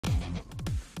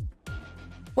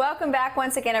Welcome back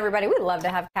once again, everybody. We'd love to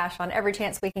have Cash on every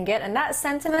chance we can get. And that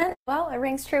sentiment, well, it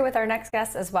rings true with our next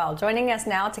guest as well. Joining us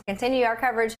now to continue our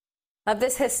coverage of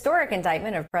this historic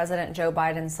indictment of President Joe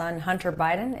Biden's son, Hunter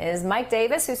Biden, is Mike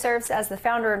Davis, who serves as the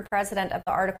founder and president of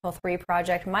the Article 3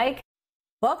 Project. Mike,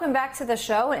 welcome back to the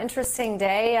show. An interesting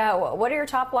day. What are your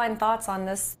top line thoughts on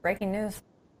this breaking news?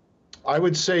 I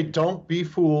would say don't be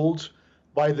fooled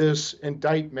by this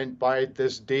indictment by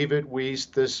this David Weiss,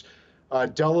 this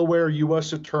Delaware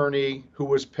U.S. attorney who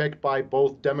was picked by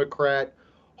both Democrat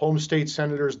home state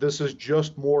senators. This is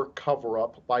just more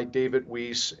cover-up by David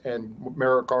Weiss and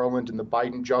Merrick Garland in the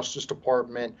Biden Justice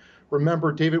Department.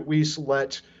 Remember, David Weiss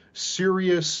let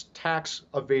serious tax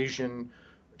evasion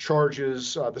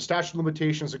charges, the statute of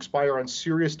limitations expire on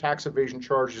serious tax evasion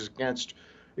charges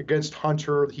against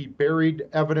Hunter. He buried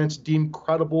evidence deemed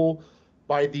credible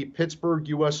by the Pittsburgh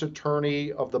U.S.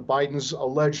 attorney of the Biden's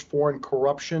alleged foreign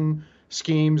corruption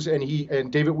schemes,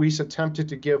 and David Weiss attempted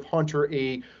to give Hunter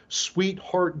a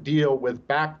sweetheart deal with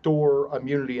backdoor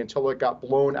immunity until it got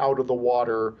blown out of the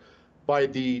water by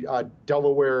the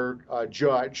Delaware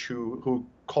judge who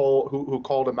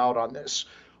called him out on this.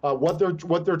 What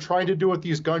they're trying to do with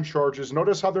these gun charges,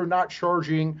 notice how they're not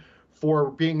charging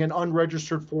for being an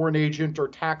unregistered foreign agent or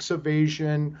tax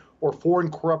evasion or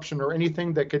foreign corruption or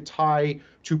anything that could tie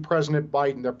to President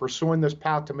Biden. They're pursuing this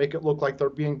path to make it look like they're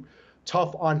being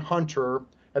tough on Hunter.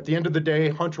 At the end of the day,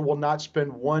 Hunter will not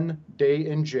spend one day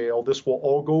in jail. This will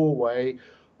all go away.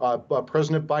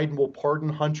 President Biden will pardon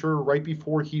Hunter right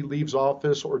before he leaves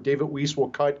office, or David Weiss will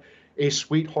cut a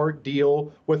sweetheart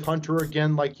deal with Hunter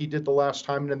again like he did the last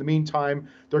time. And in the meantime,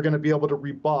 they're going to be able to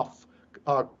rebuff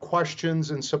questions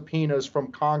and subpoenas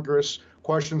from Congress,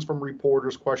 questions from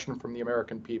reporters, questions from the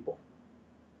American people.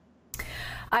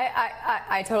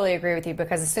 I totally agree with you,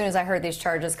 because as soon as I heard these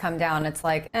charges come down, it's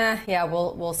like, yeah,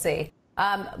 we'll see.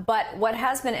 But what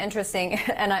has been interesting,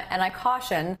 and I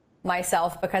caution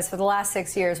myself, because for the last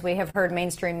 6 years, we have heard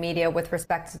mainstream media with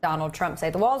respect to Donald Trump say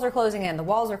the walls are closing in, the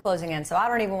walls are closing in. So I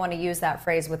don't even want to use that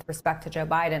phrase with respect to Joe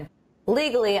Biden.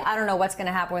 Legally, I don't know what's going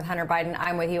to happen with Hunter Biden.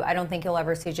 I'm with you. I don't think he'll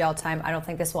ever see jail time. I don't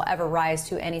think this will ever rise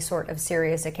to any sort of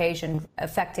serious occasion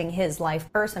affecting his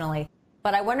life personally.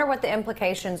 But I wonder what the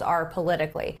implications are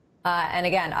politically. And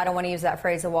again, I don't want to use that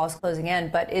phrase, the wall's closing in,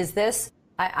 but is this,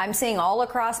 I'm seeing all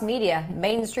across media,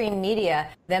 mainstream media,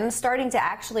 them starting to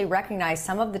actually recognize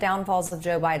some of the downfalls of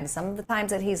Joe Biden, some of the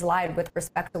times that he's lied with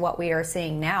respect to what we are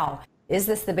seeing now. Is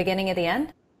this the beginning of the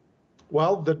end?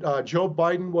 Well, Joe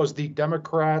Biden was the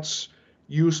Democrats'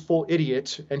 useful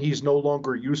idiot, and he's no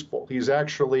longer useful. He's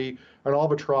actually an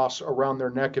albatross around their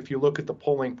neck. If you look at the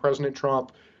polling, President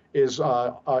Trump is,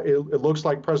 it looks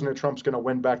like President Trump's going to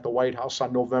win back the White House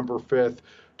on November 5th,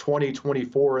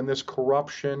 2024. And this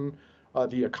corruption,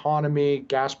 the economy,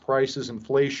 gas prices,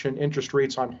 inflation, interest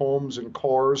rates on homes and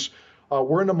cars,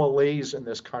 we're in a malaise in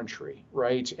this country,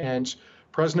 right? And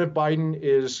President Biden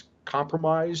is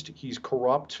compromised. He's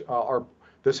corrupt.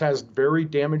 This has very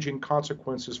damaging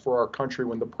consequences for our country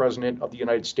when the president of the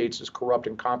United States is corrupt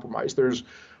and compromised. There's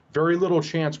very little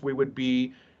chance we would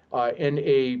be in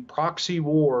a proxy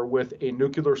war with a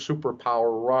nuclear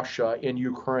superpower, Russia, in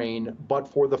Ukraine, but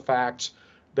for the fact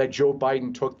that Joe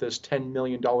Biden took this $10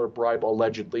 million bribe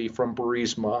allegedly from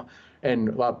Burisma. And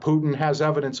Putin has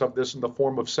evidence of this in the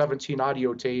form of 17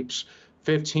 audio tapes,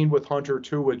 15 with Hunter,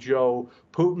 2 with Joe.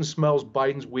 Putin smells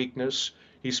Biden's weakness.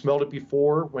 He smelled it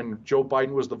before when Joe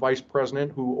Biden was the vice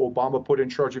president who Obama put in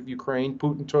charge of Ukraine.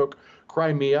 Putin took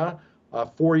Crimea,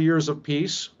 4 years of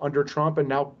peace under Trump, and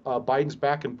now Biden's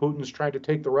back and Putin's trying to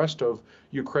take the rest of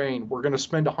Ukraine. We're going to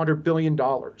spend $100 billion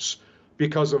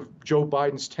because of Joe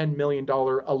Biden's $10 million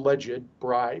alleged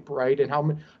bribe, right? And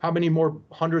how many more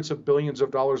hundreds of billions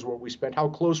of dollars will we spend? How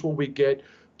close will we get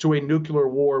to a nuclear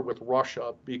war with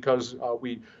Russia because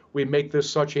we make this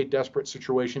such a desperate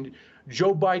situation?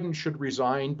 Joe Biden should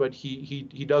resign, but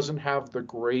he doesn't have the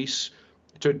grace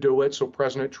to do it. So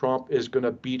President Trump is going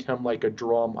to beat him like a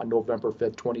drum on November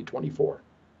 5th, 2024.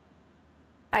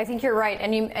 I think you're right.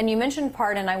 And you mentioned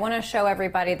pardon. I want to show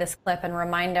everybody this clip and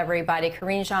remind everybody,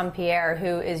 Karine Jean-Pierre,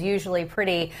 who is usually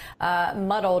pretty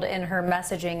muddled in her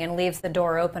messaging and leaves the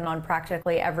door open on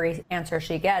practically every answer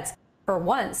she gets. For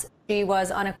once, she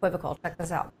was unequivocal. Check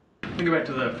this out. Let me go back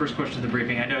to the first question of the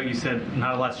briefing. I know you said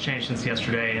not a lot's changed since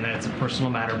yesterday and that it's a personal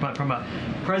matter, but from a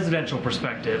presidential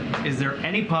perspective, is there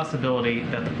any possibility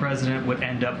that the president would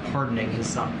end up pardoning his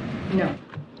son? No.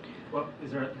 Well,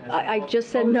 is there, I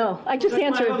just said no. I just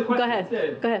answered. Go ahead.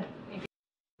 Go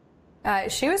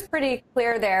ahead. She was pretty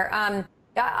clear there.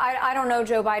 I don't know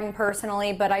Joe Biden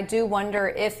personally, but I do wonder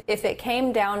if it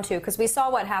came down to, because we saw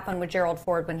what happened with Gerald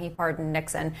Ford when he pardoned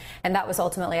Nixon, and that was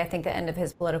ultimately, I think, the end of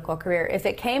his political career. If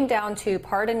it came down to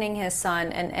pardoning his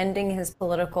son and ending his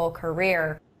political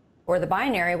career, or the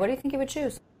binary, what do you think he would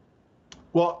choose?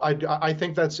 Well, I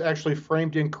think that's actually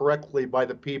framed incorrectly by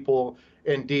the people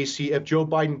in D.C. If Joe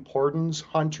Biden pardons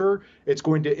Hunter, it's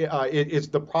going to it's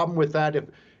the problem with that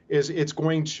is it's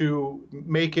going to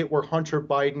make it where Hunter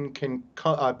Biden can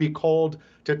be called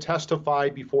to testify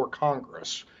before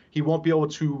Congress. He won't be able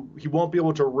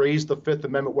to raise the Fifth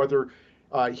Amendment, whether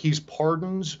he's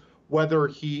pardons, whether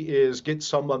he gets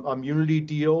some immunity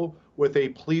deal with a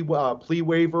plea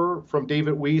waiver from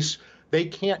David Weiss. They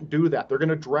can't do that. They're going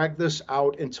to drag this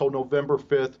out until November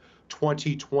 5th,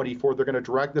 2024. They're going to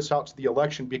drag this out to the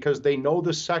election because they know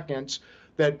the second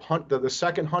that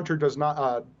Hunter does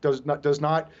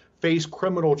not face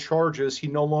criminal charges, he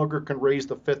no longer can raise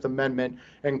the Fifth Amendment,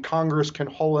 and Congress can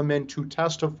haul him in to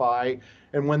testify.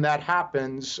 And when that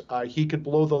happens, he could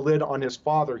blow the lid on his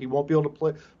father. He won't be able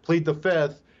to plead the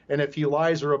Fifth, and if he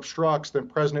lies or obstructs, then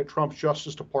President Trump's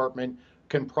Justice Department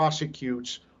can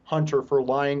prosecute Hunter for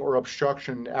lying or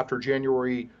obstruction after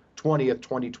January 20th,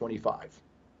 2025.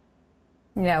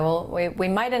 Yeah, well, we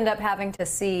might end up having to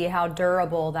see how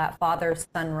durable that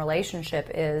father-son relationship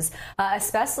is,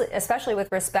 especially with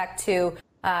respect to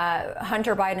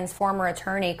Hunter Biden's former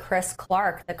attorney, Chris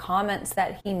Clark, the comments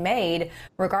that he made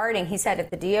regarding, he said, if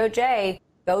the DOJ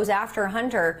goes after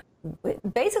Hunter,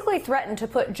 basically threatened to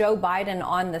put Joe Biden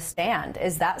on the stand.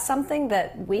 Is that something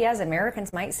that we as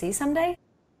Americans might see someday?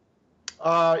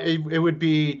 It would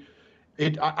be,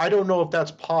 I don't know if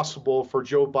that's possible for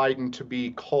Joe Biden to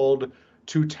be called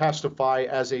to testify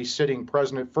as a sitting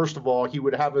president. First of all, he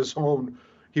would have his own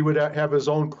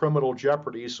criminal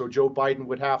jeopardy. So Joe Biden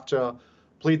would have to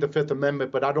plead the Fifth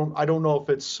Amendment. But I don't know if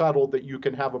it's settled that you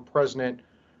can have a president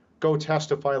go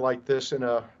testify like this in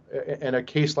a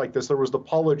case like this. There was the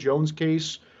Paula Jones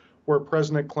case where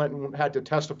President Clinton had to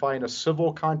testify in a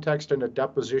civil context in a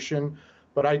deposition.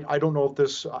 But I don't know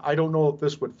if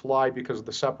this would fly because of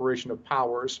the separation of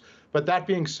powers. But that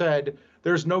being said,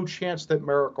 there's no chance that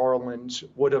Merrick Garland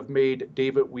would have made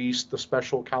David Weiss the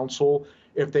special counsel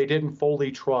if they didn't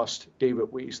fully trust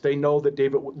David Weiss. They know that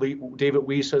David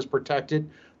Weiss has protected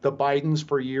the Bidens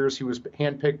for years. He was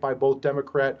handpicked by both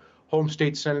Democrat home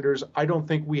state senators. I don't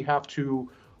think we have to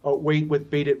wait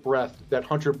with bated breath that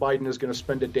Hunter Biden is going to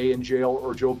spend a day in jail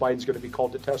or Joe Biden's going to be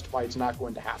called to testify. It's not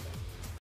going to happen.